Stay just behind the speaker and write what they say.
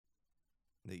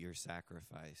that your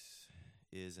sacrifice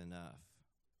is enough.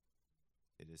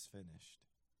 It is finished.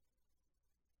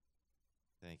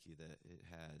 Thank you that it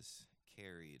has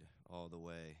carried all the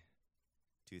way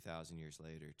 2,000 years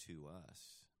later to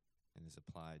us and is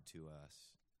applied to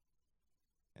us.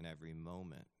 And every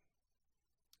moment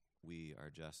we are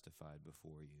justified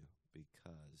before you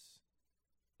because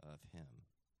of him.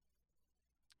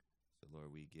 So,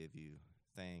 Lord, we give you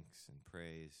thanks and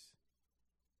praise.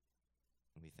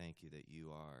 And we thank you that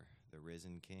you are the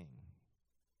risen King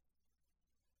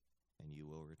and you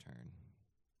will return.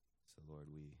 So, Lord,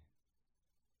 we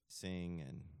sing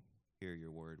and hear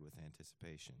your word with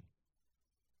anticipation,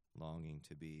 longing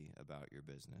to be about your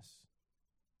business.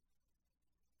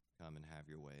 Come and have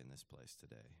your way in this place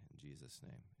today. In Jesus'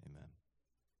 name, amen.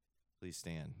 Please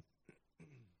stand.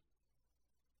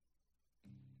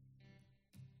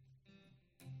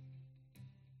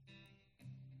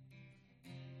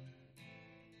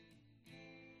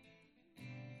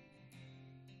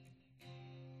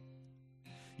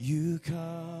 You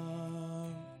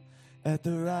come at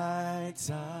the right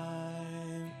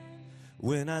time,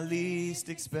 when I least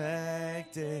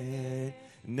expect it,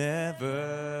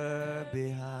 never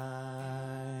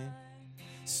behind.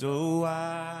 So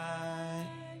why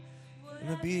would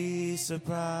I be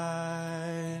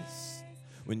surprised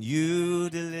when you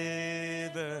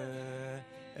deliver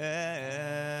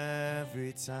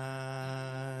every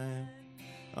time?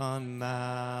 On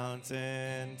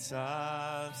mountain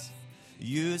tops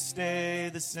you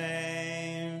stay the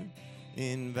same,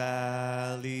 in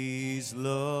valleys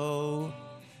low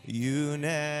you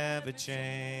never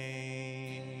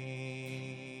change.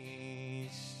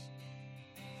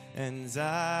 And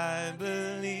I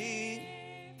believe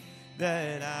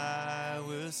that I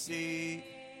will see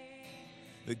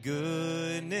the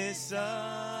goodness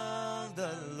of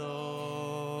the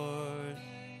Lord.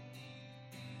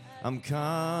 I'm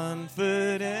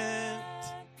confident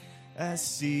as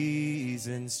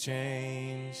seasons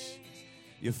change,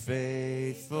 your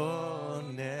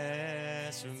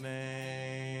faithfulness remains.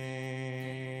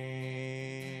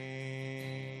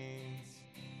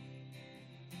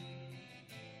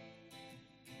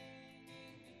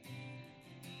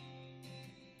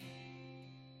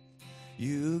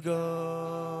 You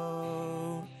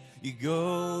go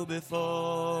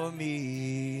before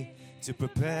me to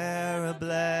prepare a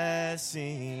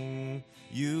blessing.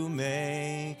 You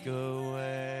make a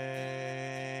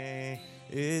way.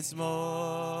 It's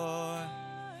more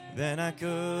than I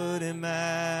could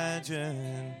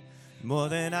imagine, more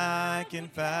than I can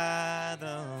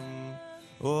fathom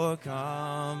or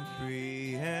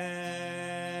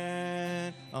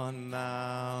comprehend. On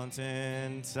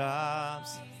mountain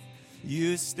tops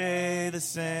you stay the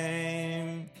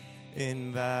same,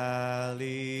 in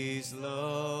valleys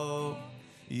low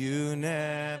you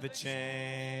never change.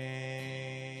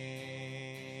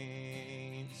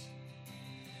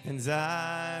 And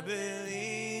I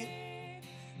believe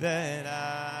that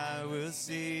I will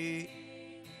see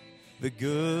the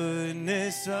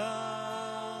goodness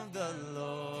of the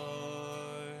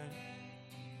Lord.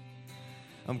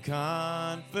 I'm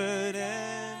confident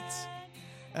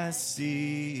as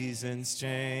seasons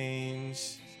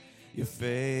change, your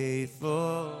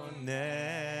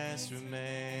faithfulness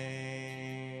remains.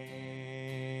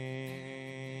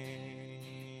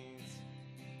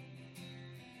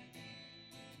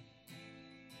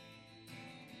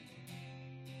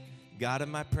 God of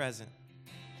my present,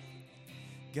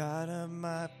 God of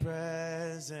my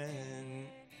present,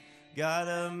 God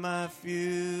of my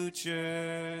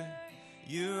future,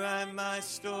 you write my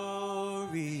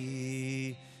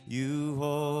story, you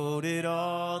hold it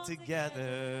all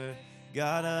together.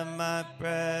 God of my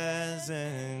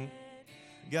present,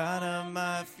 God of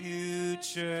my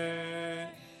future,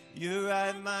 you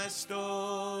write my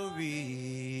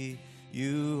story,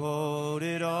 you hold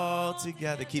it all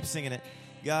together. Keep singing it.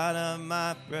 God of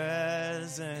my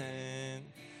present,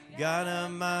 God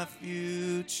of my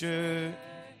future,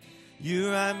 you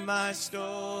write my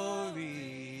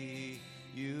story,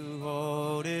 you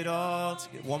hold it all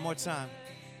together. One more time.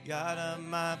 God of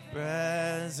my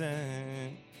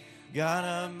present, God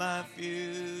of my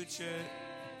future,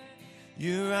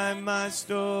 you write my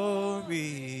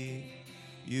story,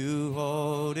 you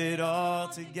hold it all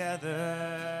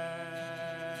together.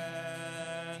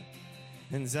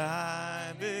 And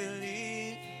I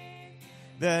believe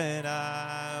that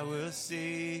I will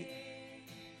see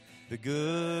the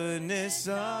goodness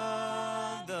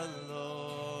of the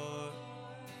Lord.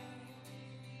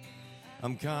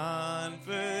 I'm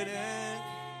confident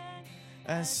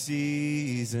as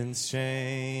seasons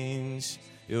change,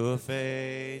 Your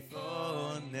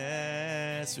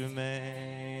faithfulness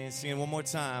remains. Sing it one more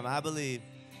time. I believe.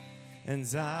 And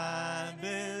I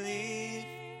believe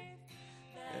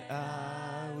that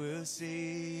I will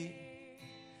see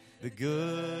the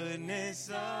goodness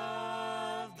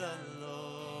of the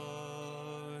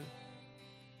Lord.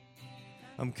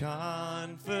 I'm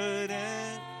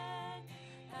confident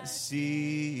as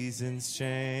seasons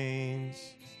change,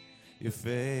 your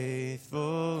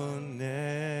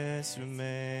faithfulness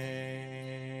remains.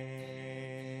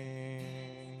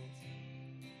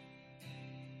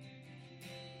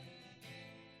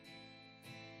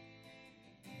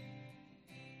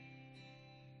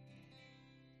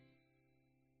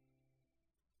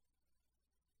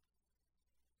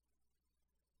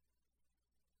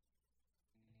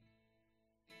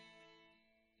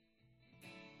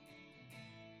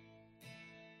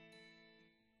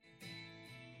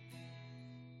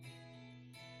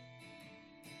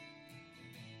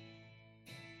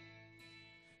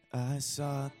 I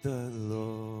sought the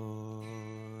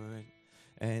Lord,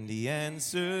 and he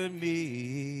answered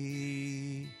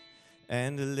me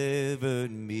and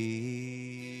delivered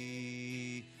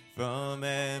me from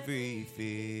every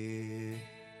fear.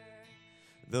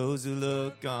 Those who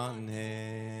look on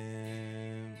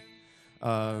him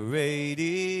are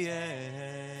radiant.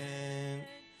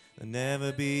 They'll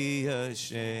never be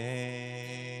ashamed.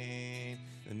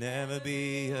 They'll never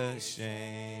be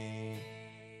ashamed.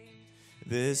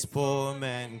 This poor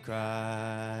man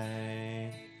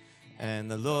cried, and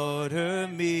the Lord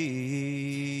heard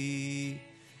me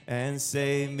and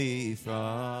saved me from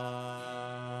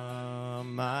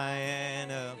my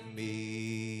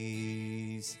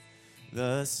enemies.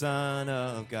 The Son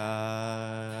of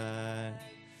God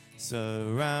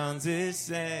surrounds his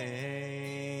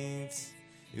saints.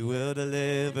 He will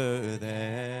deliver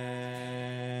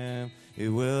them. He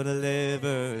will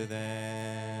deliver them.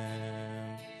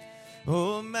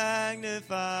 Oh,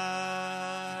 magnify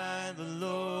the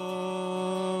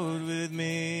Lord with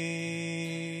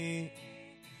me.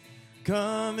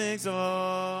 Come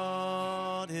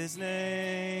exalt his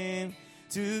name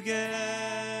together.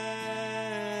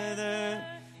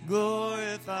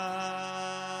 Glorify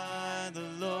the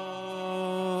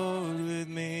Lord with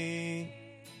me.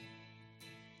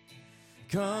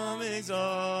 Come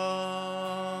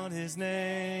exalt his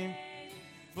name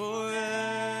forever.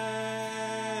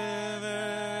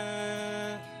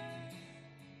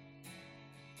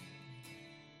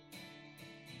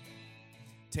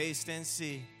 Taste and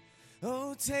see,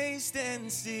 oh, taste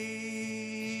and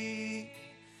see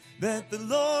that the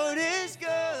Lord is good.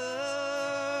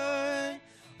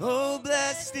 Oh,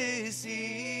 blessed is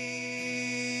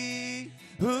he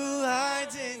who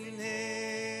hides in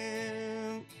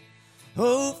him.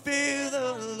 Oh, fear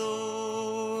the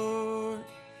Lord,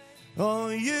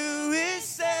 all you his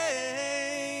saints.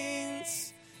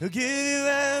 He'll give you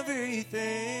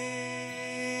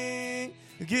everything.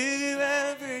 He'll give you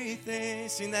everything.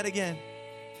 Sing that again.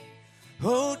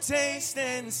 Oh, taste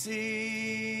and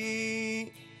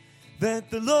see that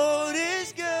the Lord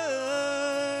is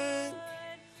good.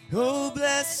 Oh,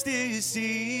 blessed is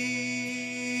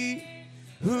he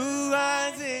who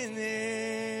hides in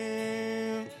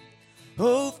him.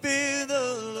 Oh, fear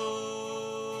the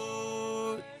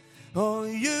Lord, all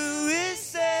you his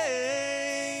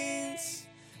saints.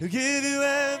 He'll give you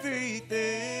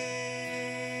everything.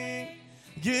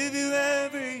 Give you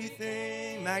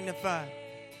everything. Magnify.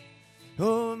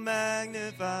 Oh,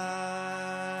 magnify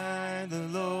the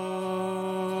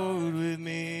Lord with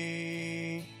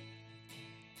me.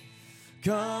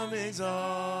 Come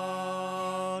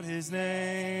exalt his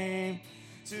name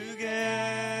together.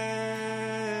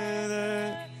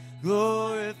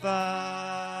 Glorify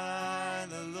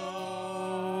the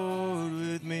Lord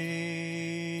with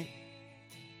me.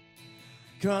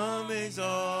 Come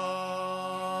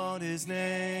exalt his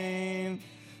name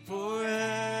forever.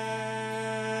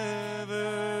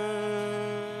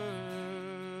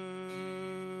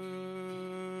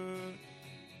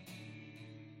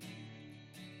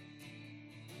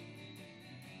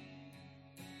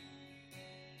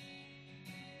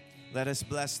 Let us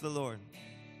bless the Lord.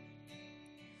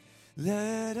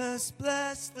 Let us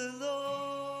bless the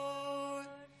Lord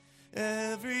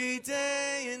every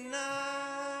day and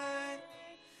night.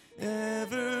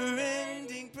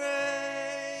 Ever-ending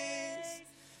praise.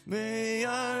 May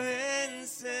our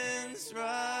incense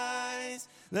rise.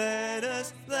 Let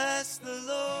us bless the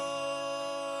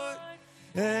Lord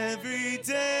every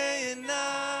day and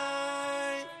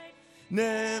night.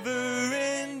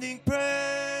 Never-ending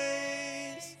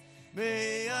praise.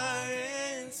 May our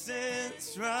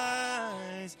incense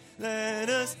rise. Let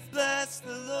us bless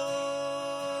the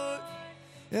Lord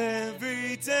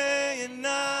day and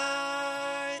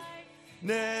night.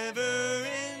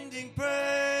 Never-ending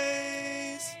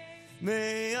praise.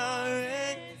 May our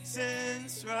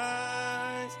incense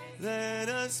rise. Let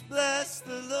us bless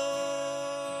the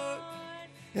Lord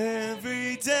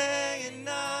every day and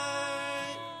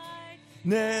night.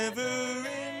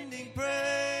 Never-ending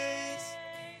praise.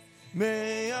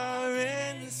 May our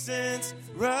incense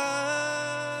rise.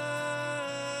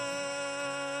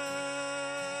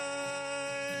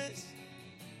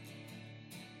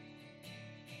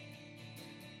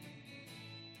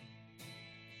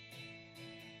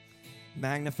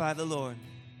 Magnify the Lord.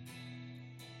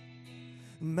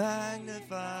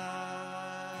 Magnify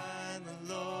the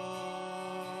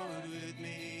Lord with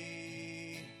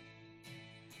me.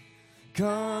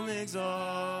 Come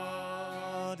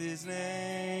exalt his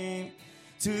name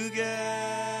together.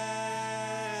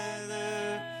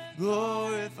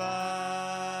 Glorify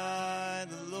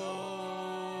the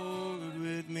Lord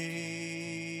with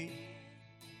me.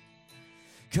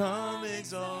 Come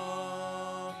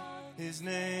exalt his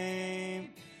name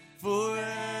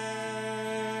forever.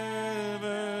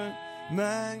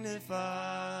 Magnify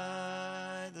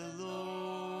the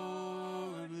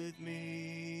Lord with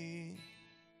me.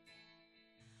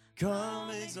 Come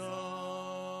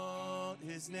exalt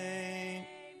his name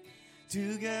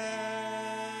together.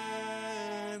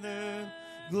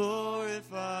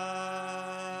 Glorify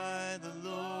the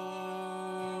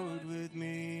Lord with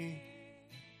me.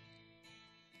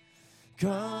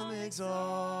 Come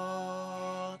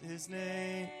exalt his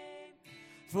name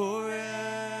forever.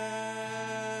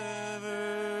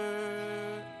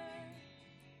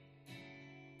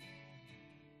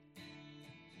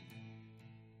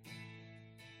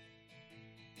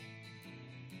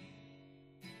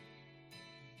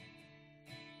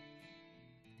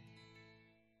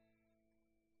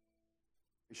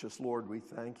 Gracious Lord, we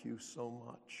thank you so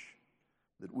much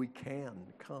that we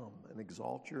can come and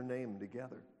exalt your name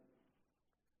together.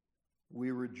 We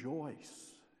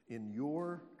rejoice in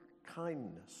your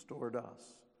kindness toward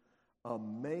us.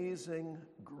 Amazing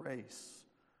grace.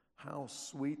 How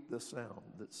sweet the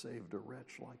sound that saved a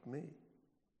wretch like me.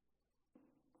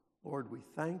 Lord, we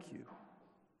thank you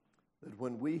that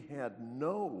when we had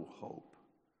no hope,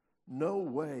 no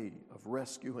way of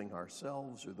rescuing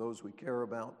ourselves or those we care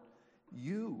about,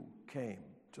 you came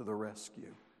to the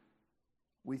rescue.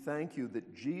 We thank you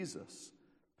that Jesus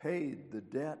paid the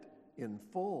debt in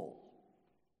full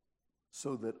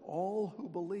so that all who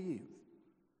believe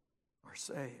are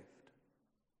saved.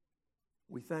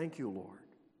 We thank you, Lord,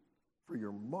 for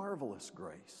your marvelous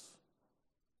grace.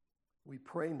 We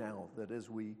pray now that as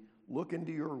we look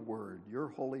into your word, your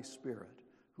Holy Spirit,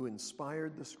 who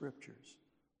inspired the scriptures,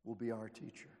 will be our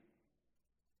teacher.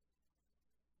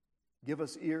 Give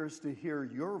us ears to hear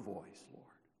your voice, Lord.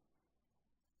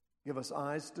 Give us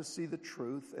eyes to see the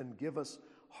truth, and give us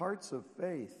hearts of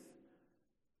faith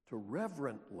to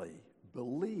reverently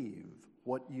believe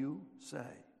what you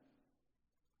say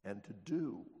and to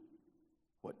do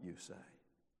what you say.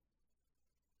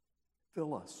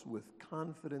 Fill us with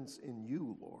confidence in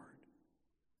you, Lord,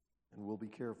 and we'll be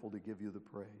careful to give you the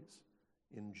praise.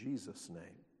 In Jesus'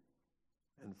 name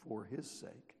and for his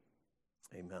sake,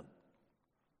 amen.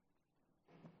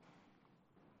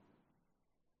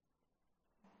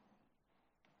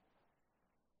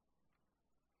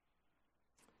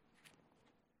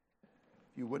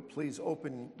 If you would please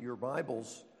open your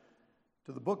Bibles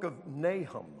to the book of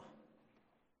Nahum.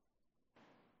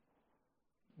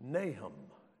 Nahum.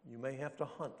 You may have to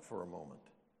hunt for a moment.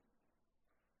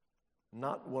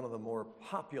 Not one of the more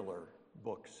popular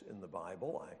books in the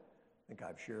Bible. I think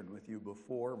I've shared with you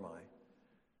before my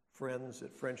friends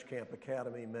at French Camp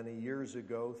Academy many years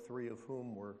ago, 3 of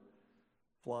whom were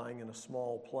flying in a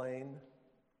small plane.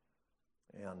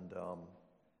 And the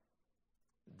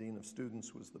dean of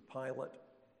students was the pilot.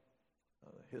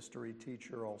 The history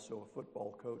teacher, also a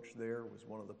football coach there, was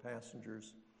one of the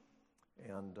passengers.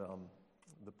 And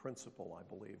the principal, I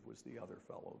believe, was the other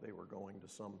fellow. They were going to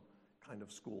some kind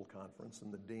of school conference,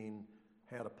 and the dean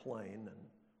had a plane and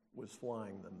was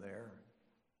flying them there.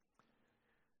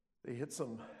 They hit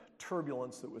some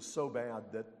turbulence that was so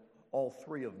bad that all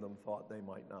 3 of them thought they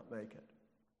might not make it.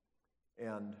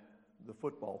 And the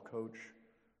football coach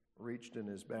reached in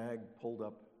his bag, pulled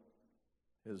up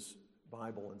his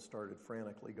Bible, and started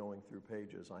frantically going through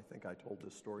pages. I think I told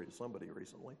this story to somebody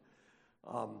recently.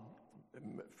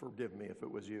 Forgive me if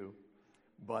it was you.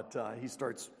 But he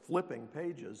starts flipping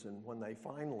pages, and when they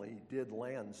finally did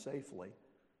land safely,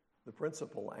 the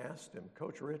principal asked him,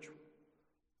 "Coach Rich,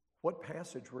 what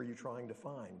passage were you trying to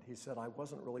find?" He said, "I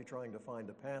wasn't really trying to find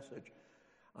a passage.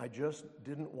 I just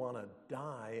didn't want to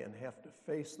die and have to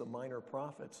face the minor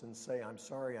prophets and say, I'm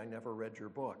sorry, I never read your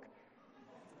book.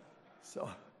 So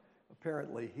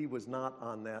apparently he was not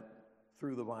on that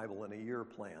through the Bible in a year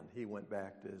plan. He went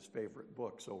back to his favorite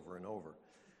books over and over.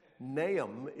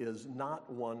 Nahum is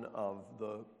not one of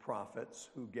the prophets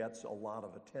who gets a lot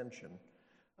of attention.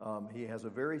 He has a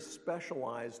very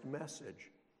specialized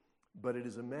message, but it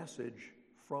is a message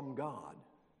from God.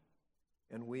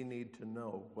 And we need to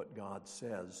know what God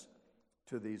says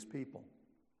to these people.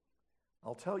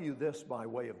 I'll tell you this by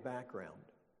way of background.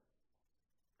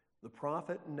 The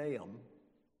prophet Nahum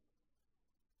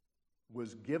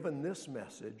was given this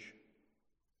message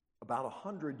about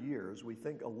 100 years, we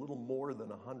think a little more than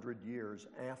 100 years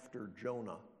after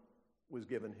Jonah was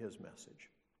given his message.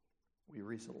 We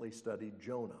recently studied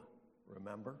Jonah,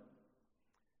 remember?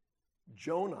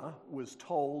 Jonah was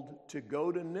told to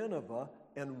go to Nineveh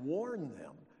and warn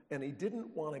them, and he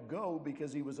didn't want to go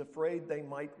because he was afraid they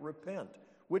might repent,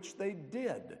 which they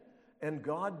did, and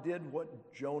God did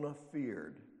what Jonah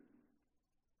feared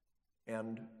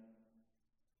and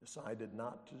decided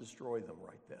not to destroy them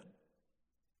right then.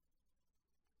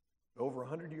 Over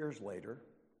 100 years later,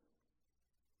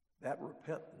 that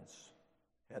repentance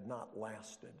had not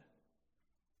lasted.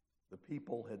 The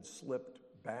people had slipped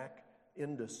back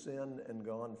into sin and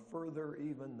gone further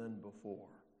even than before.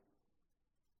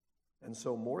 And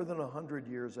so more than 100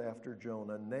 years after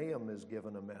Jonah, Nahum is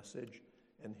given a message,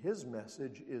 and his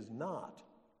message is not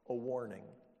a warning.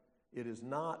 It is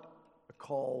not a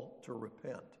call to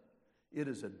repent. It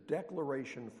is a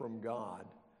declaration from God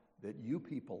that you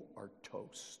people are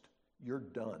toast. You're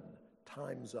done.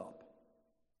 Time's up.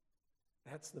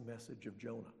 That's the message of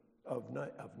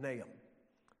Nahum.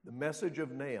 The message of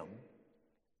Nahum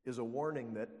is a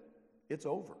warning that it's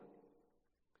over.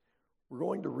 We're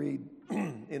going to read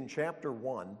in chapter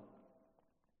 1,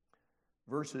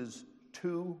 verses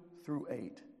 2 through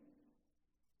 8.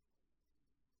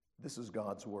 This is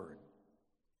God's word.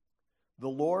 The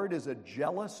Lord is a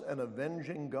jealous and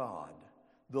avenging God.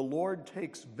 The Lord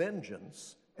takes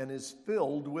vengeance and is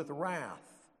filled with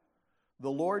wrath.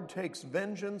 The Lord takes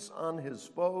vengeance on his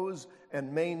foes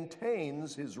and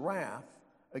maintains his wrath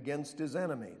against his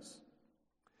enemies.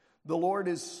 The Lord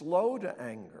is slow to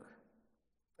anger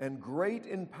and great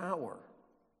in power.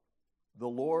 The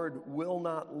Lord will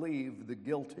not leave the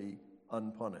guilty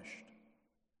unpunished.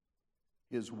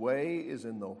 His way is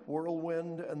in the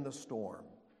whirlwind and the storm,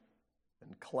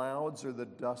 and clouds are the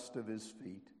dust of his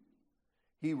feet.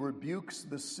 He rebukes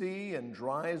the sea and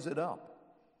dries it up.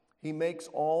 He makes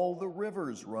all the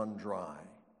rivers run dry.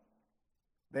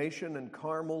 Bashan and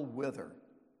Carmel wither,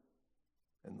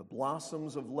 and the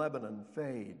blossoms of Lebanon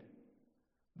fade.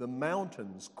 The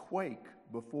mountains quake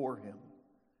before him,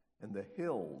 and the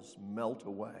hills melt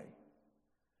away.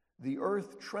 The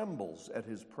earth trembles at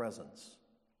his presence,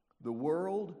 the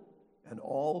world and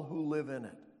all who live in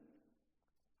it.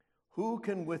 Who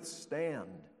can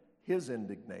withstand his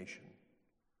indignation?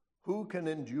 Who can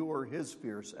endure his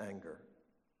fierce anger?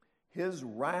 His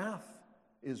wrath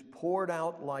is poured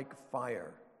out like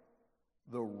fire.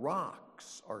 The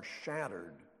rocks are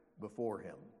shattered before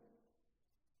him.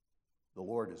 The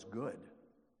Lord is good,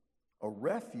 a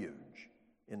refuge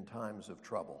in times of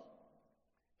trouble.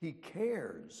 He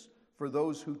cares for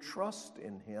those who trust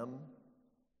in him,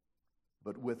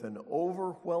 but with an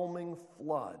overwhelming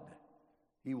flood,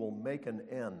 he will make an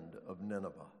end of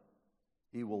Nineveh.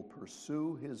 He will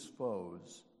pursue his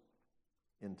foes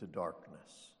into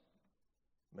darkness.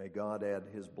 May God add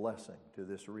his blessing to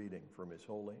this reading from his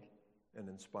holy and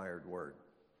inspired word.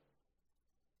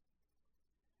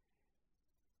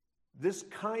 This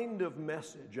kind of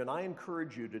message, and I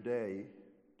encourage you today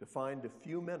to find a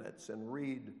few minutes and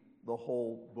read the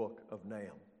whole book of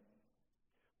Nahum.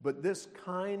 But this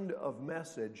kind of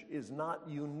message is not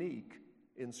unique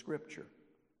in Scripture.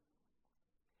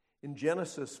 In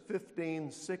Genesis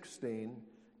 15:16,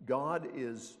 God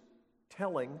is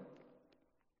telling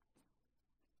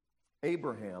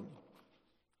Abraham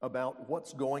about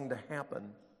what's going to happen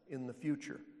in the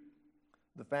future.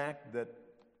 The fact that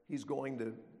he's going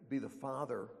to be the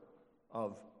father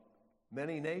of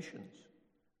many nations,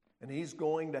 and he's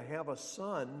going to have a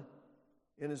son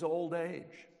in his old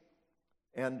age.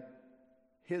 And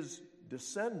his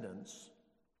descendants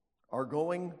are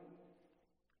going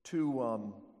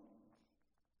to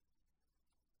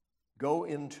go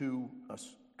into a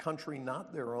country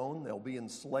not their own. They'll be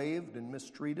enslaved and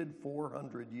mistreated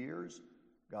 400 years.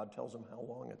 God tells them how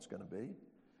long it's going to be.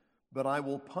 But I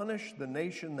will punish the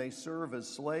nation they serve as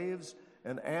slaves,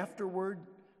 and afterward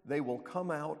they will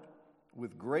come out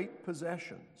with great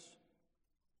possessions.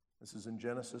 This is in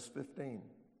Genesis 15.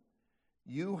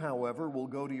 You, however, will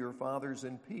go to your fathers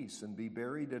in peace and be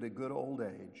buried at a good old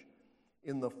age.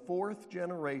 In the 4th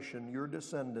generation, your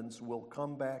descendants will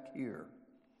come back here,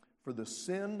 for the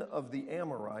sin of the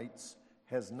Amorites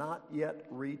has not yet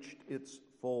reached its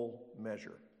full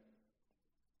measure.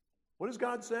 What is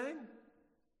God saying?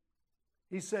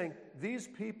 He's saying these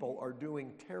people are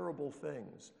doing terrible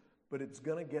things, but it's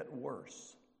going to get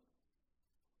worse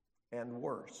and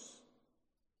worse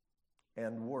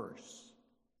and worse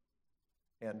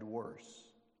and worse.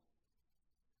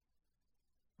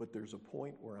 But there's a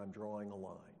point where I'm drawing a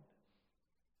line.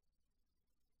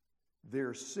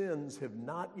 Their sins have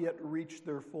not yet reached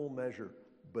their full measure,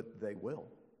 but they will.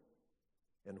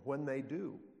 And when they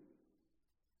do,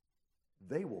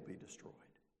 they will be destroyed.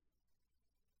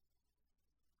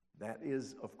 That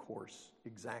is, of course,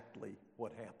 exactly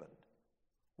what happened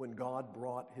when God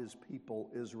brought his people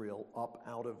Israel up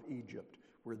out of Egypt,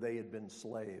 where they had been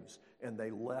slaves, and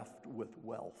they left with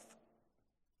wealth.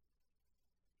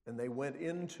 And they went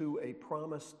into a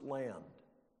promised land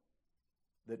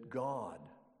that God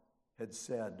had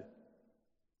said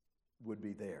would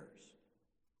be theirs.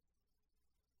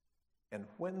 And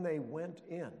when they went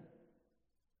in,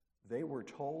 they were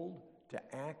told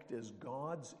to act as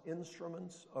God's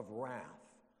instruments of wrath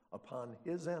upon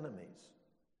his enemies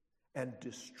and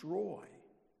destroy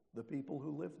the people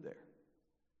who lived there.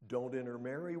 Don't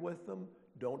intermarry with them.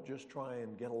 Don't just try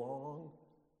and get along.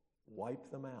 Wipe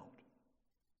them out.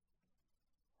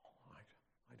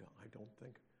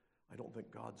 I don't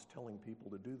think God's telling people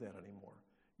to do that anymore.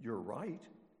 You're right.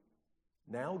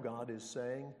 Now God is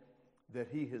saying that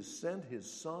he has sent his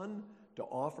Son to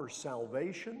offer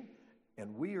salvation,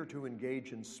 and we are to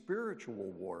engage in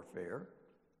spiritual warfare,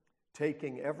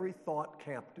 taking every thought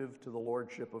captive to the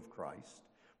lordship of Christ,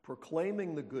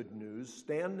 proclaiming the good news,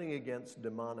 standing against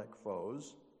demonic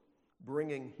foes,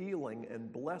 bringing healing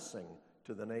and blessing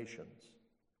to the nations.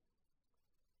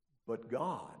 But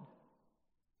God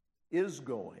is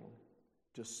going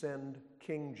to send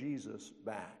King Jesus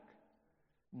back,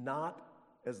 not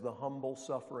as the humble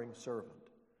suffering servant,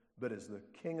 but as the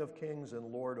King of kings and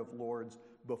Lord of lords,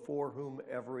 before whom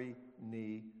every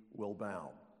knee will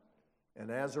bow.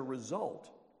 And as a result,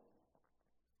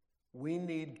 we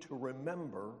need to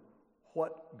remember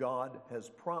what God has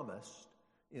promised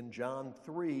in John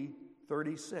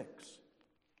 3:36.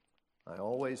 I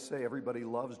always say everybody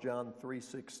loves John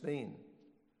 3:16.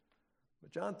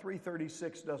 But John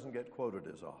 3:36 doesn't get quoted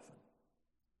as often.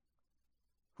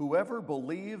 Whoever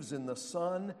believes in the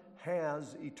Son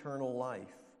has eternal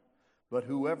life, but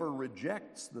whoever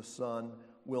rejects the Son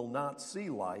will not see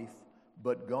life,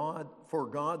 but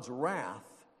God's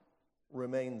wrath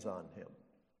remains on him.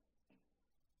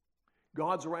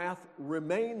 God's wrath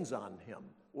remains on him.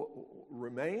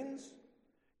 Remains?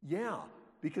 Yeah,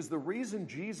 because the reason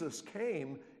Jesus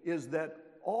came is that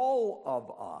all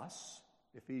of us,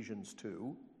 Ephesians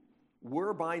 2,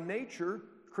 were by nature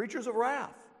creatures of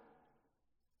wrath.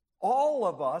 All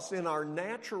of us in our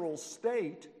natural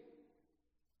state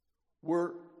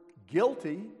were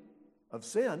guilty of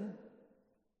sin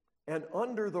and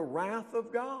under the wrath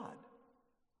of God.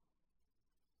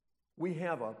 We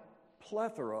have a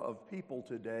plethora of people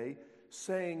today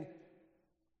saying,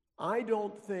 I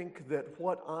don't think that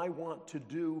what I want to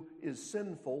do is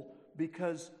sinful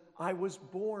because I was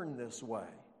born this way.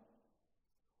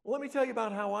 Well, let me tell you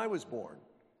about how I was born.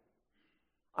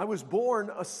 I was born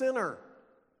a sinner.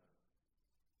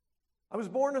 I was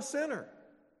born a sinner.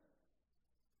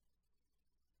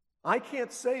 I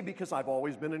can't say because I've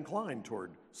always been inclined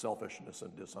toward selfishness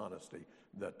and dishonesty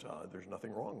that there's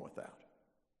nothing wrong with that.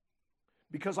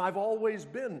 Because I've always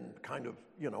been kind of,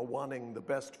 wanting the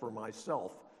best for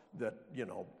myself, that,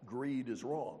 greed is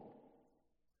wrong.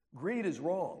 Greed is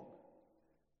wrong.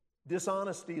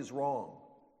 Dishonesty is wrong.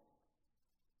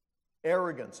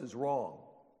 Arrogance is wrong.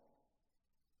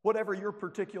 Whatever your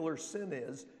particular sin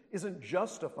is, isn't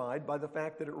justified by the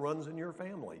fact that it runs in your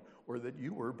family or that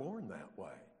you were born that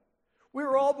way. We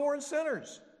were all born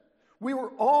sinners. We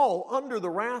were all under the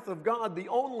wrath of God. The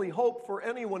only hope for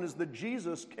anyone is that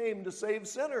Jesus came to save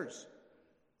sinners.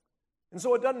 And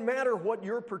so it doesn't matter what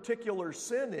your particular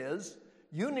sin is,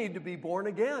 you need to be born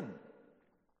again.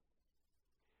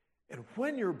 And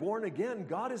when you're born again,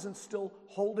 God isn't still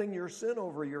holding your sin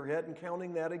over your head and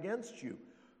counting that against you.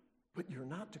 But you're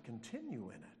not to continue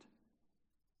in it.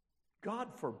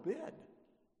 God forbid.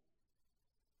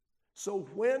 So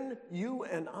when you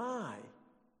and I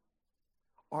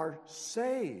are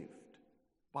saved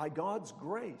by God's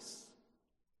grace,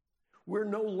 we're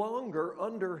no longer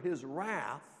under his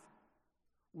wrath.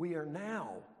 We are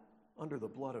now under the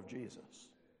blood of Jesus.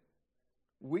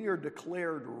 We are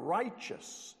declared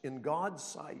righteous in God's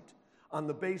sight on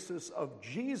the basis of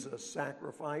Jesus'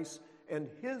 sacrifice and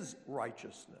his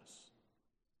righteousness.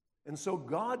 And so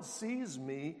God sees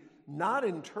me not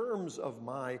in terms of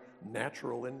my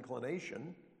natural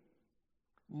inclination,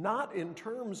 not in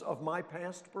terms of my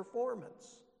past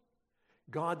performance.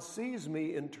 God sees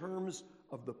me in terms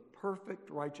of the perfect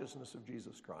righteousness of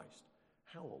Jesus Christ.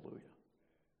 Hallelujah.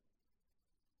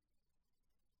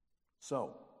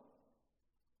 So,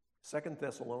 2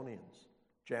 Thessalonians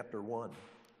chapter 1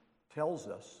 tells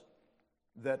us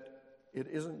that it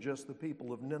isn't just the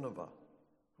people of Nineveh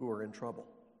who are in trouble.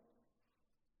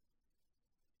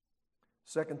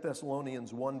 2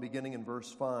 Thessalonians 1, beginning in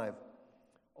verse 5,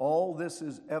 all this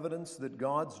is evidence that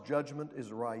God's judgment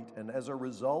is right, and as a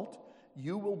result,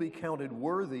 you will be counted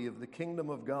worthy of the kingdom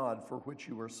of God for which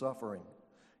you are suffering.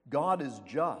 God is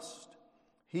just.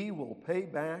 He will pay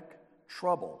back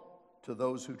trouble to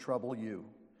those who trouble you,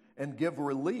 and give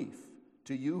relief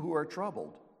to you who are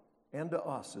troubled, and to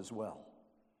us as well.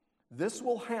 This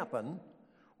will happen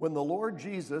when the Lord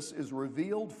Jesus is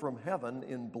revealed from heaven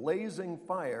in blazing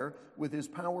fire with his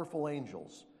powerful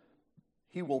angels.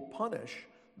 He will punish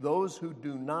those who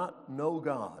do not know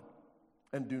God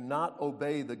and do not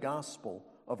obey the gospel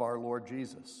of our Lord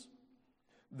Jesus.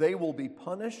 They will be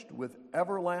punished with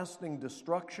everlasting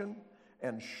destruction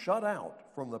and shut out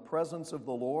from the presence of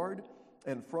the Lord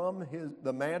and from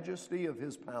the majesty of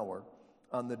his power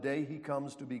on the day he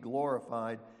comes to be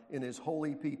glorified in his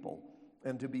holy people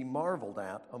and to be marveled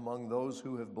at among those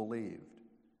who have believed.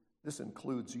 This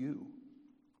includes you,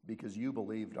 because you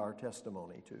believed our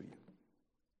testimony to you.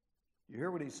 You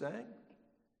hear what he's saying?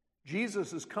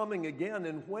 Jesus is coming again,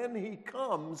 and when he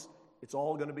comes, it's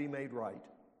all going to be made right.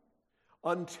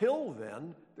 Until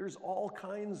then, there's all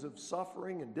kinds of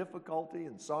suffering and difficulty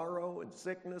and sorrow and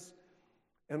sickness,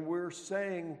 and we're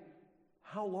saying,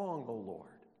 how long, O Lord?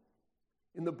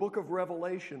 In the book of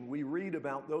Revelation, we read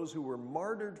about those who were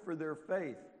martyred for their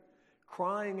faith,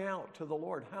 crying out to the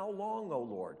Lord, how long, O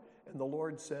Lord? And the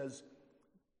Lord says,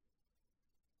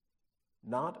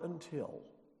 not until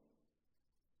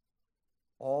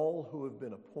all who have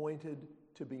been appointed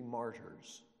to be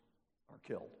martyrs are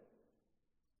killed.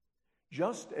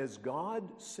 Just as God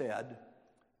said,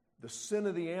 the sin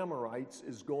of the Amorites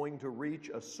is going to reach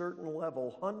a certain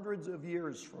level hundreds of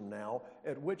years from now,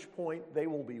 at which point they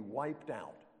will be wiped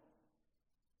out.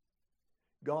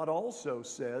 God also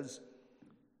says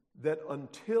that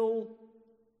until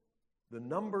the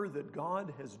number that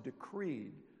God has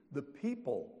decreed, the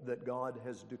people that God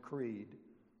has decreed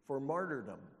for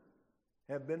martyrdom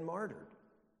have been martyred.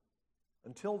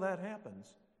 Until that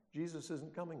happens, Jesus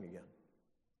isn't coming again.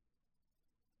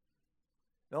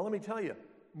 Now let me tell you,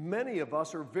 many of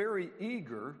us are very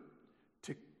eager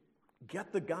to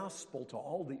get the gospel to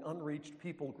all the unreached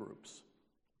people groups,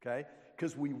 okay?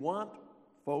 Because we want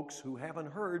folks who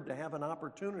haven't heard to have an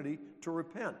opportunity to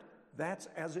repent. That's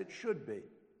as it should be.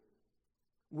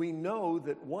 We know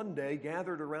that one day,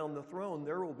 gathered around the throne,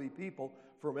 there will be people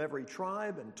from every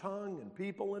tribe and tongue and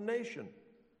people and nation.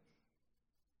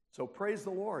 So praise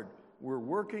the Lord. We're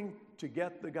working to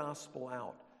get the gospel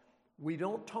out. We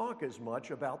don't talk as much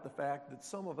about the fact that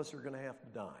some of us are going to have to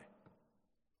die.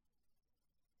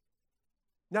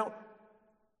 Now,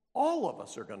 all of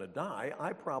us are going to die.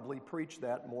 I probably preach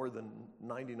that more than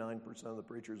 99% of the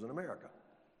preachers in America.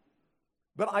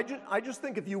 But I just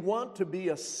think if you want to be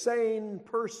a sane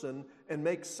person and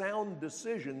make sound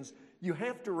decisions, you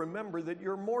have to remember that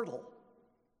you're mortal.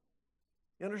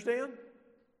 You understand?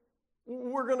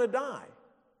 We're going to die.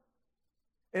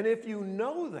 And if you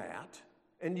know that,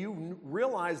 and you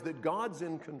realize that God's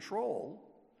in control,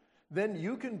 then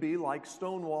you can be like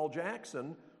Stonewall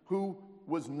Jackson, who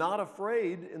was not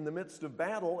afraid in the midst of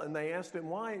battle, and they asked him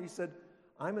why. He said,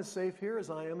 I'm as safe here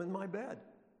as I am in my bed.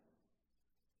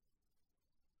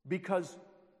 Because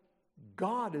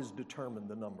God has determined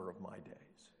the number of my days.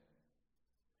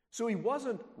 So he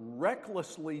wasn't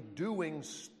recklessly doing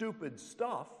stupid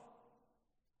stuff.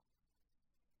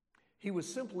 He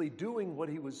was simply doing what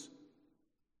he was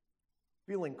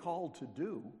feeling called to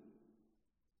do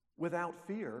without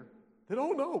fear that,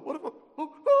 oh no, what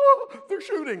if they're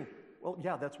shooting. Well,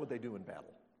 yeah, that's what they do in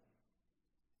battle.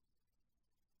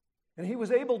 And he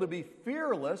was able to be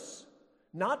fearless,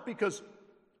 not because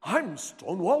I'm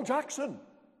Stonewall Jackson.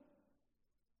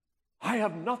 I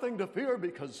have nothing to fear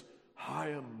because I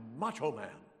am Macho Man.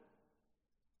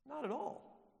 Not at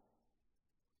all.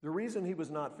 The reason he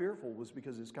was not fearful was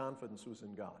because his confidence was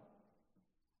in God.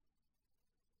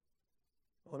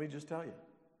 Let me just tell you,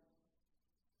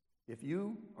 if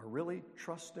you are really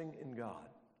trusting in God,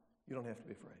 you don't have to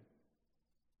be afraid.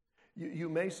 You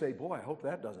may say, boy, I hope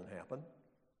that doesn't happen,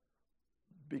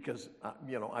 because,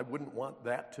 I wouldn't want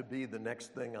that to be the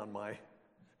next thing on my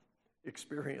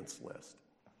experience list.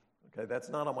 Okay, that's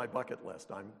not on my bucket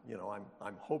list. I'm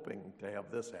hoping to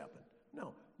have this happen.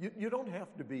 No, you don't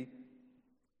have to be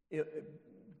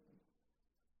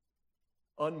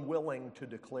unwilling to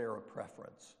declare a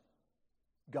preference.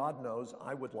 God knows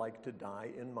I would like to die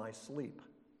in my sleep.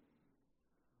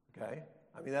 Okay?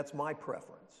 I mean, that's my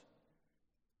preference.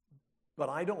 But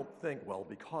I don't think, well,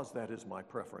 because that is my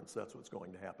preference, that's what's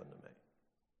going to happen to me.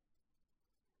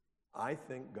 I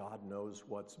think God knows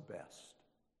what's best.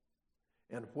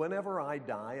 And whenever I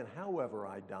die and however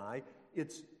I die,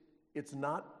 it's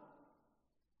not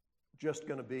just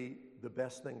going to be the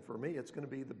best thing for me, it's going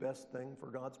to be the best thing for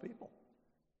God's people.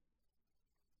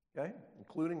 Okay?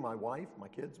 Including my wife, my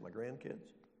kids, my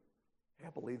grandkids.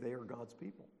 Happily, they are God's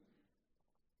people.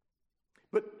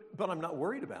 But I'm not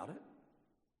worried about it.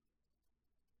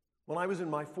 When I was in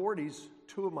my 40s,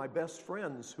 two of my best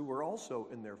friends who were also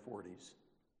in their 40s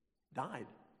died.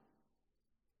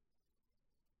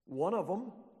 One of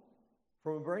them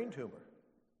from a brain tumor.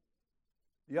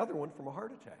 The other one from a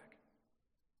heart attack.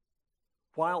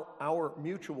 While our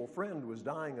mutual friend was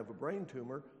dying of a brain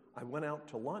tumor, I went out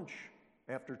to lunch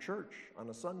after church on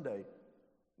a Sunday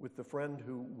with the friend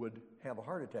who would have a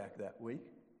heart attack that week.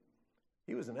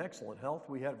 He was in excellent health.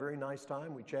 We had a very nice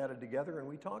time. We chatted together, and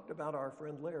we talked about our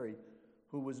friend Larry,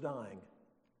 who was dying.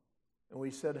 And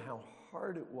we said how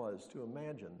hard it was to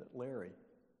imagine that Larry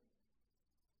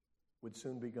would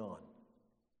soon be gone.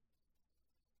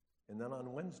 And then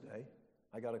on Wednesday,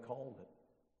 I got a call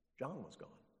that John was gone.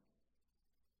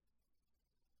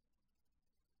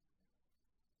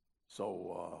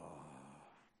 So,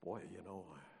 boy,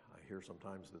 I hear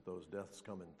sometimes that those deaths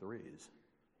come in threes.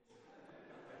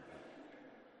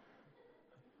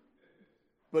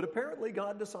 But apparently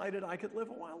God decided I could live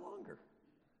a while longer.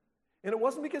 And it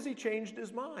wasn't because he changed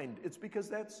his mind. It's because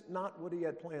that's not what he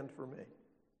had planned for me.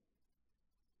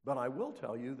 But I will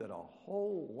tell you that a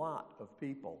whole lot of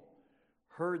people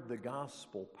heard the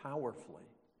gospel powerfully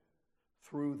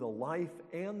through the life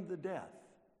and the death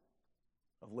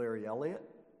of Larry Elliott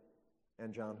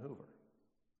and John Hoover.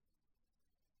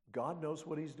 God knows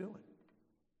what he's doing.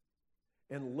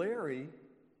 And Larry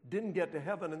didn't get to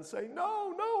heaven and say, no,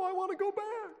 I want to go back.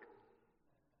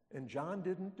 And John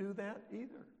didn't do that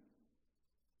either.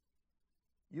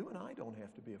 You and I don't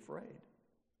have to be afraid.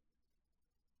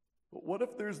 But what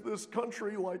if there's this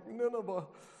country like Nineveh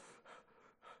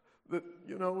that,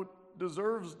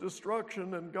 deserves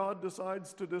destruction and God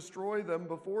decides to destroy them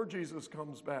before Jesus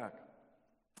comes back?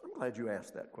 I'm glad you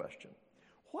asked that question.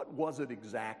 What was it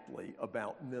exactly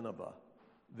about Nineveh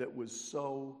that was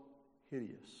so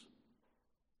hideous?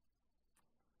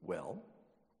 Well,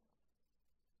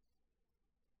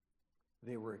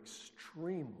 they were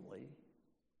extremely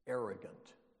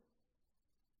arrogant.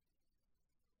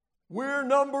 We're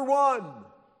number one.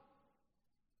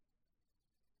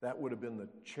 That would have been the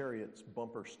Chariot's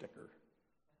bumper sticker.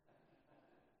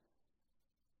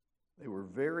 They were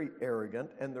very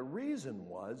arrogant, and the reason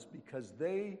was because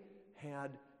they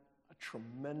had a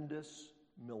tremendous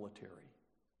military,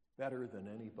 better than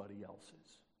anybody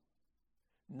else's.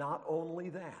 Not only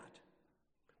that,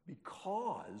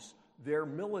 because their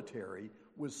military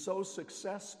was so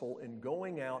successful in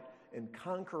going out and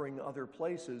conquering other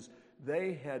places,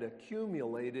 they had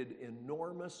accumulated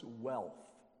enormous wealth.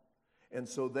 And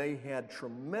so they had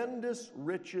tremendous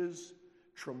riches,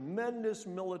 tremendous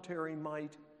military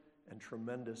might, and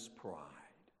tremendous pride.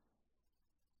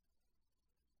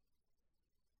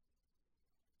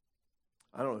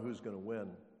 I don't know who's going to win,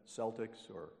 Celtics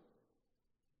or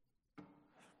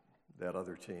that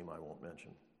other team I won't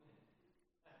mention.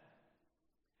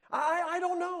 I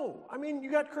don't know. I mean,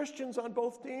 you got Christians on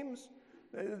both teams.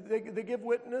 They give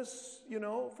witness,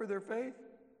 for their faith.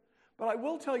 But I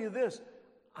will tell you this.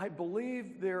 I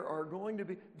believe there are going to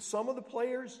be some of the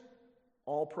players,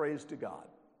 all praise to God.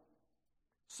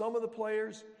 Some of the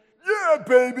players, yeah,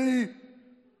 baby!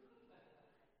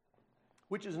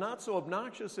 Which is not so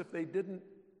obnoxious if they didn't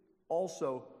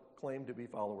also claim to be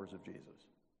followers of Jesus.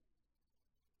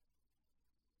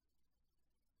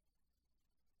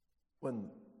 When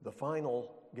the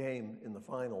final game in the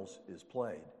finals is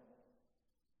played,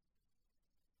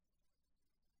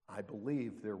 I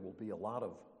believe there will be a lot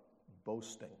of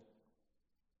boasting.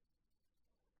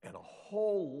 And a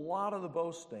whole lot of the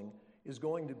boasting is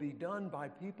going to be done by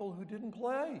people who didn't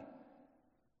play.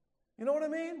 You know what I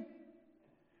mean?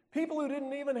 People who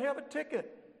didn't even have a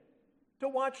ticket to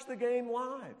watch the game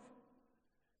live.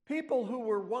 People who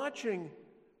were watching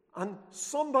on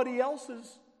somebody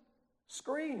else's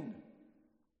screen.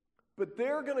 But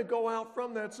they're going to go out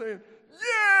from that saying,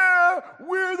 yeah,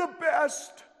 we're the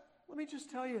best. Let me just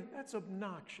tell you, that's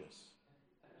obnoxious.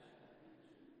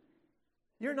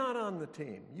 You're not on the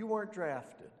team. You weren't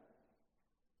drafted.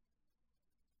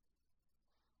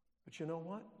 But you know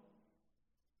what?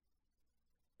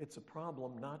 It's a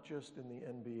problem not just in the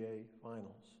NBA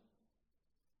Finals.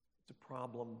 It's a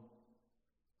problem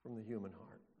from the human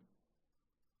heart.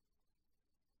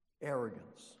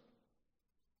 Arrogance.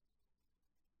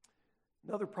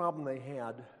 Another problem they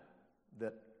had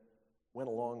that went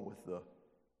along with the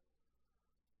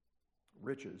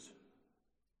riches,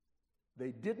 they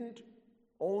didn't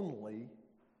only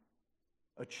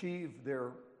achieve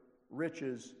their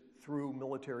riches through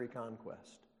military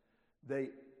conquest. They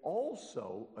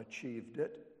also achieved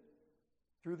it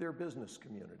through their business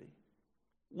community.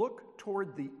 Look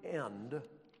toward the end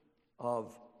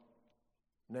of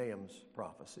Nahum's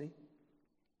prophecy.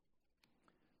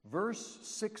 Verse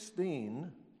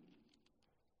 16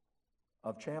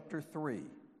 of chapter 3,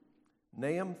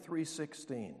 Nahum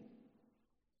 3:16.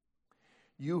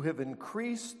 You have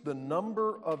increased the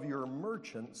number of your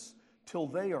merchants till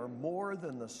they are more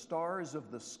than the stars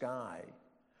of the sky.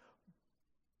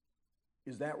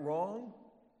 Is that wrong?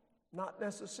 Not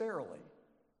necessarily.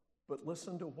 But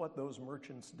listen to what those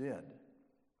merchants did.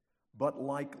 But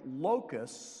like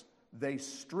locusts, they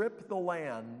strip the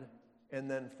land and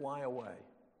then fly away.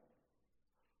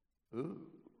 Ooh,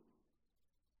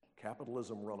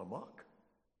 capitalism run amok.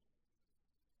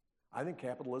 I think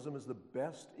capitalism is the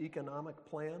best economic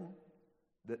plan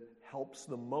that helps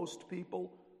the most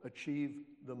people achieve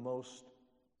the most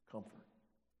comfort.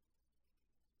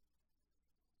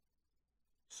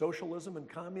 Socialism and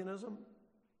communism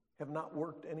have not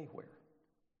worked anywhere.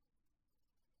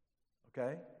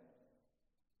 Okay?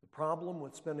 The problem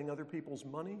with spending other people's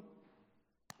money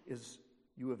is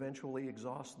you eventually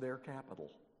exhaust their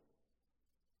capital.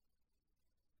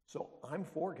 So I'm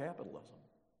for capitalism,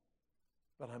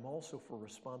 but I'm also for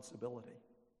responsibility.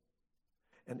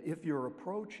 And if your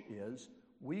approach is,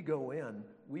 we go in,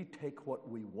 we take what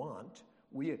we want,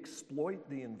 we exploit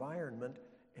the environment,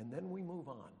 and then we move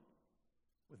on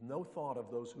with no thought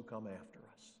of those who come after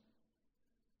us,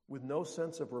 with no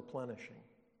sense of replenishing.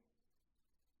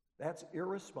 That's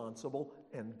irresponsible,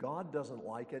 and God doesn't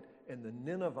like it, and the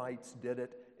Ninevites did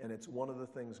it, and it's one of the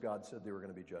things God said they were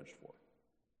going to be judged for.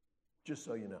 Just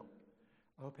so you know.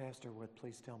 Oh, Pastor,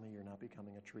 please tell me you're not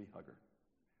becoming a tree hugger.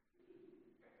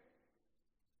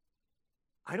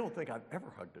 I don't think I've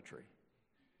ever hugged a tree.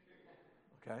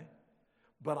 Okay?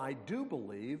 But I do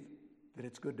believe that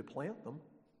it's good to plant them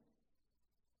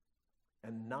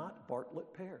and not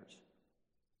Bartlett pears.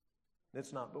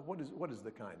 It's not, but what is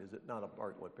the kind? Is it not a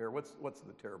Bartlett pear? What's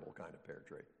the terrible kind of pear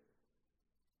tree?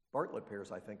 Bartlett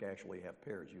pears, I think, actually have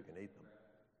pears. You can eat them.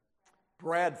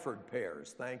 Bradford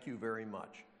pears, thank you very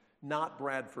much. Not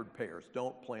Bradford pears.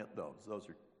 Don't plant those. Those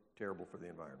are terrible for the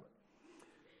environment.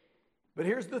 But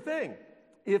here's the thing.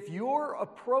 If your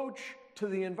approach to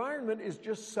the environment is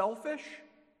just selfish,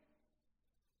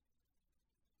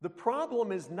 the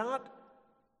problem is not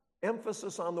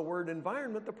emphasis on the word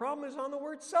environment. The problem is on the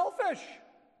word selfish.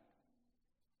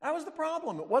 That was the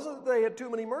problem. It wasn't that they had too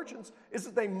many merchants. It's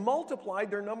that they multiplied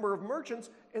their number of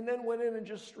merchants and then went in and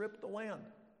just stripped the land.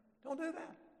 Don't do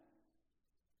that.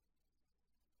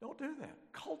 Don't do that.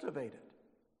 Cultivate it.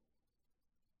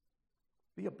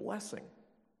 Be a blessing.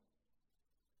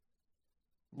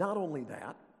 Not only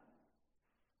that,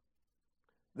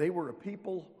 they were a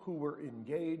people who were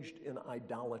engaged in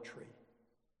idolatry.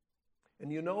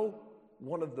 And you know,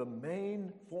 one of the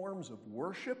main forms of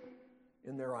worship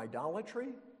in their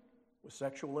idolatry was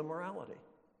sexual immorality.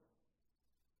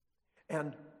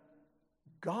 And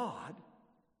God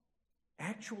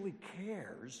actually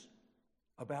cares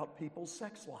about people's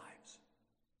sex lives.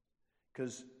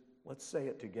 Because, let's say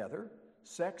it together,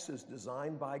 sex is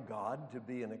designed by God to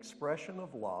be an expression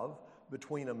of love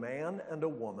between a man and a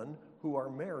woman who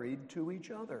are married to each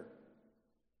other.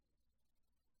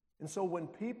 And so when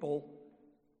people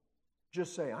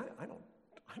just say, I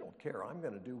don't care, I'm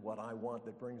going to do what I want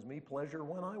that brings me pleasure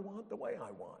when I want, the way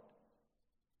I want,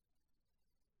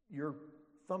 you're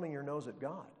thumbing your nose at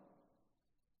God.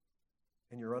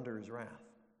 And you're under his wrath.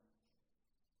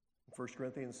 1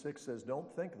 Corinthians 6 says,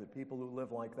 don't think that people who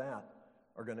live like that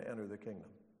are going to enter the kingdom.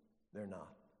 They're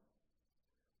not.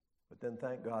 But then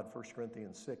thank God 1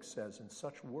 Corinthians 6 says, and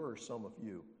such were some of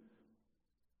you,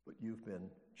 but you've been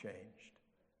changed.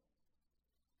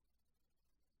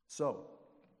 So,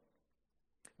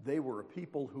 they were a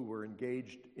people who were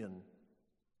engaged in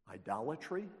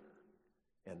idolatry,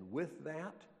 and with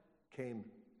that came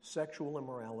sexual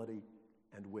immorality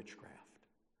and witchcraft.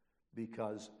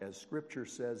 Because, as Scripture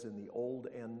says in the Old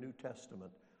and New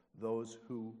Testament, those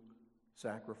who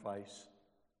sacrifice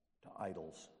to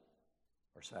idols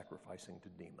are sacrificing to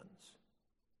demons.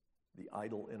 The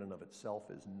idol in and of itself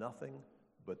is nothing,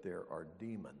 but there are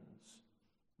demons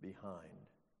behind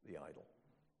the idol.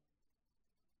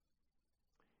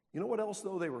 You know what else,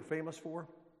 though, they were famous for?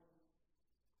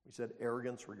 We said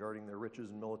arrogance regarding their riches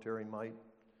and military might,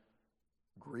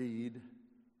 greed,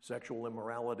 sexual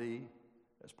immorality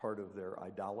as part of their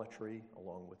idolatry,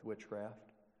 along with witchcraft.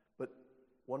 But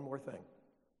one more thing.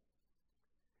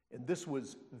 And this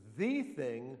was the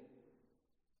thing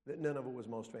that Nineveh was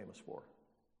most famous for.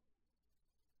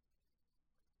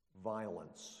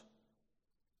 Violence.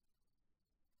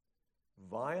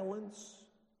 Violence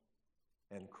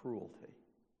and cruelty.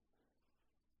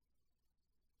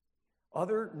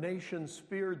 Other nations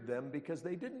feared them because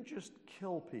they didn't just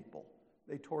kill people,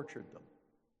 they tortured them.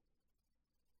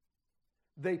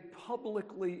 They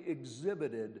publicly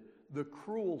exhibited the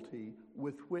cruelty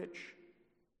with which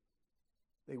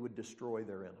they would destroy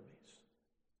their enemies.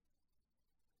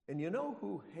 And you know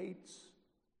who hates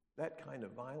that kind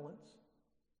of violence?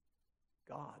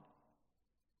 God.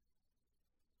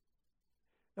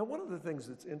 Now, one of the things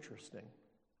that's interesting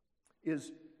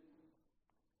is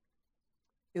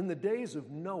in the days of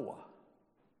Noah,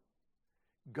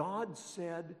 God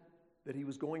said that he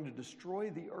was going to destroy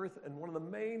the earth, and one of the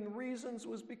main reasons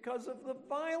was because of the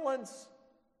violence.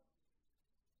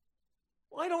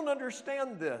 Well, I don't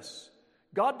understand this.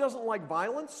 God doesn't like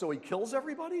violence, so he kills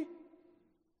everybody?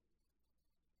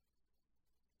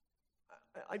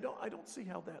 I don't see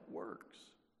how that works.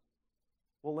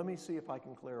 Well, let me see if I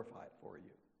can clarify it for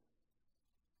you.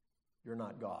 You're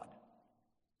not God.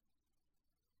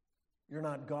 You're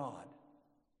not God.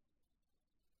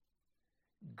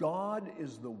 God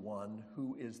is the one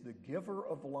who is the giver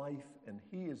of life, and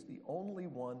he is the only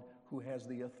one who has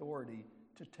the authority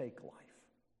to take life.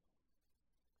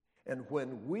 And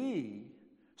when we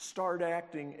start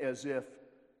acting as if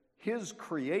his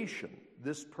creation,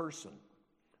 this person,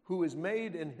 who is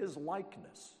made in his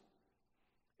likeness,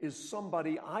 is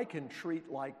somebody I can treat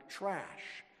like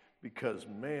trash because,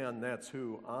 man, that's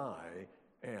who I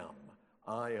am.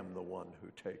 I am the one who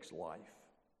takes life.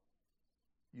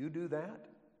 You do that,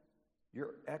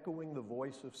 you're echoing the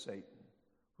voice of Satan,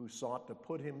 who sought to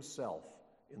put himself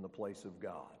in the place of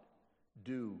God.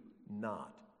 Do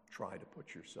not try to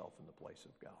put yourself in the place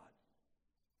of God.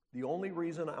 The only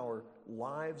reason our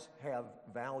lives have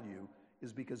value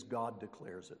is because God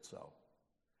declares it so.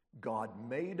 God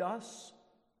made us,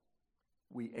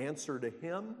 we answer to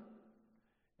him,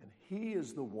 and he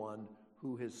is the one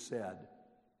who has said,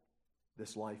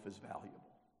 this life is valuable.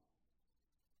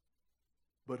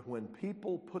 But when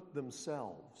people put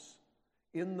themselves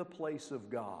in the place of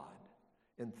God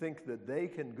and think that they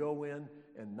can go in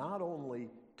and not only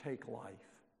take life,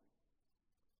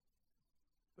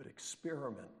 but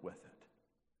experiment with it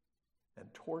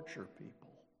and torture people,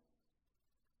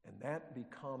 and that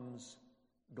becomes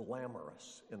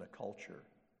glamorous in a culture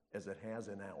as it has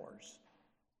in ours,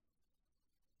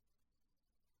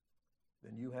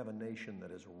 then you have a nation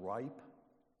that is ripe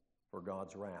for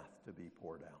God's wrath to be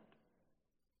poured out.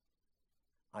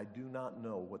 I do not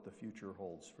know what the future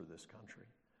holds for this country.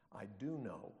 I do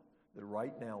know that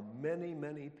right now many,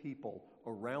 many people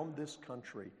around this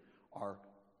country are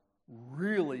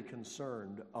really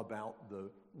concerned about the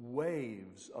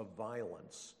waves of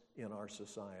violence in our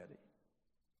society.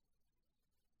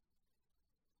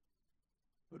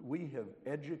 But we have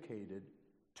educated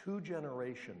 2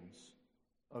 generations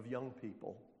of young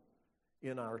people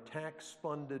in our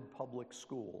tax-funded public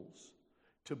schools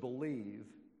to believe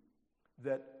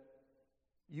that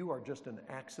you are just an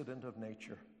accident of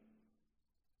nature.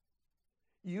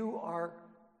 You are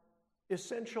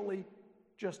essentially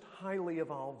just highly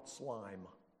evolved slime.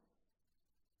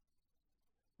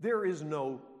 There is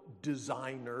no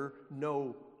designer,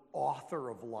 no author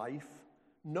of life,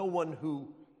 no one who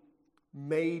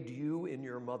made you in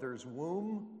your mother's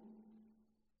womb.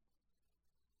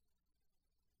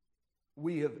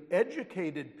 We have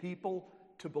educated people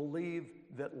to believe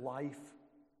that life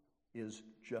is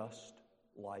just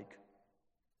like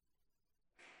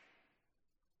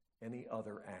any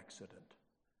other accident.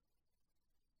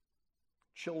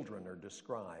 Children are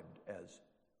described as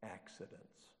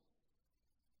accidents,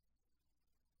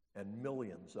 and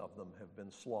millions of them have been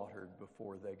slaughtered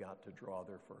before they got to draw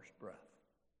their first breath.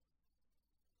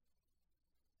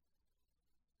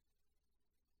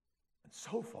 And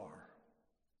so far,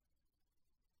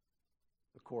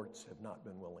 the courts have not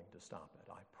been willing to stop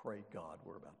it. I pray God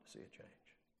we're about to see a change.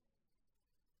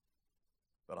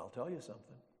 But I'll tell you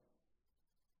something.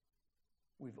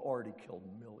 We've already killed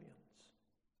millions.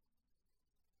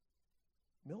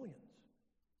 Millions.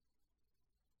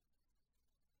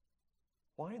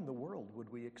 Why in the world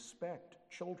would we expect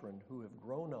children who have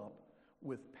grown up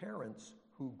with parents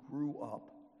who grew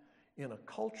up in a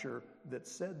culture that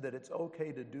said that it's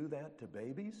okay to do that to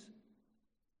babies?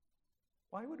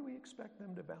 Why would we expect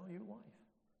them to value life?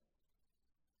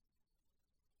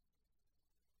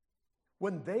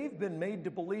 When they've been made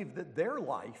to believe that their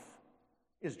life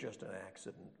is just an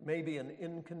accident, maybe an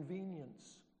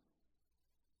inconvenience.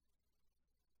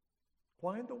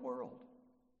 Why in the world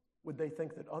would they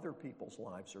think that other people's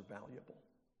lives are valuable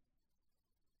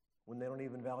when they don't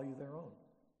even value their own?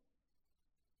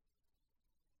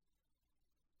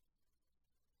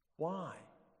 Why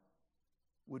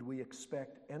would we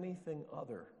expect anything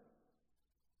other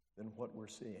than what we're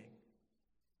seeing?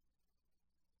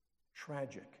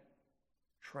 Tragic,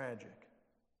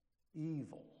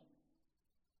 evil.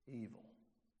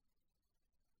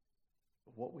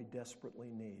 But what we desperately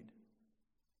need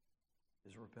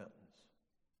is repentance.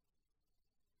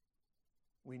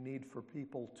 We need for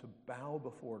people to bow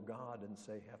before God and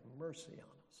say, have mercy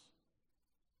on us.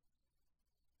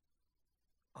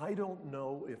 I don't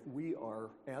know if we are,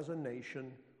 as a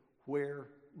nation, where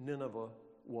Nineveh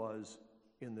was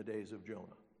in the days of Jonah.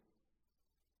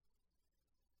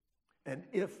 And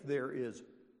if there is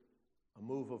a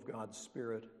move of God's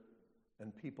Spirit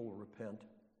and people repent,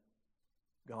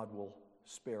 God will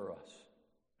spare us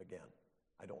again.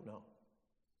 I don't know.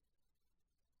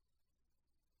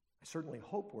 I certainly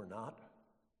hope we're not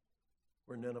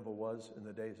where Nineveh was in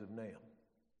the days of Nahum,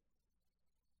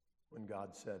 when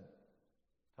God said,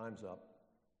 time's up,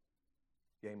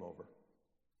 game over,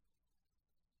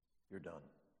 you're done.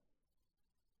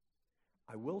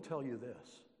 I will tell you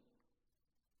this,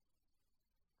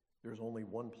 there's only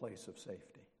one place of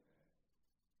safety.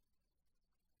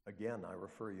 Again, I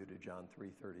refer you to John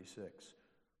 3:36.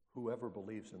 Whoever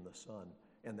believes in the Son,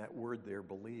 and that word there,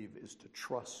 believe, is to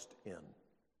trust in.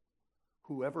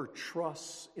 Whoever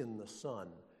trusts in the Son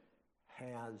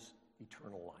has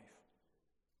eternal life.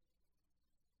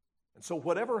 And so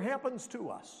whatever happens to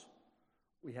us,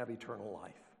 we have eternal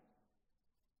life.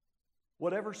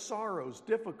 Whatever sorrows,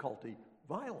 difficulty,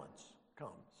 violence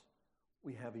comes,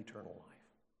 we have eternal life.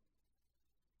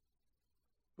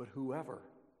 But whoever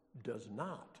does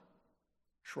not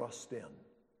trust in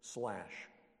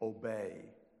 /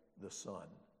 obey the Son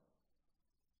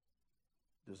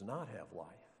does not have life,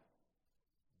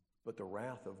 but the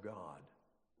wrath of God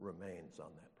remains on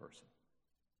that person.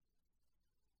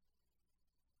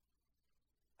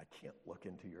 I can't look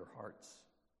into your hearts.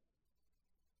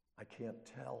 I can't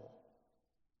tell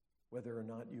whether or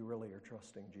not you really are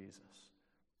trusting Jesus,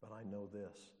 but I know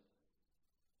this.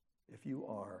 If you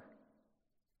are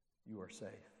safe.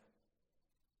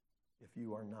 If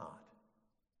you are not,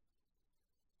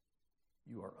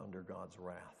 you are under God's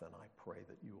wrath, and I pray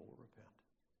that you will repent,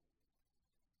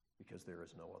 because there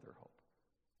is no other hope.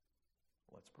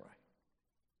 Let's pray.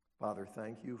 Father,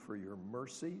 thank you for your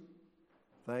mercy.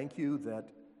 Thank you that,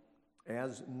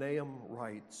 as Nahum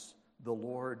writes, the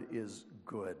Lord is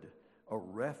good, a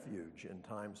refuge in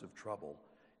times of trouble.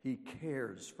 He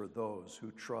cares for those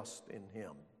who trust in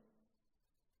him.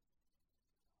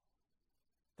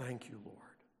 Thank you, Lord.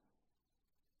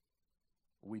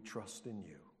 We trust in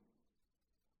you.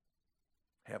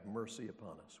 Have mercy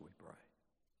upon us, we pray.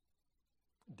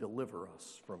 Deliver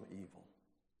us from evil.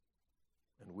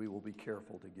 And we will be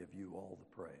careful to give you all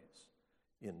the praise.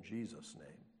 In Jesus'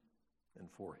 name and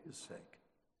for his sake.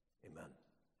 Amen.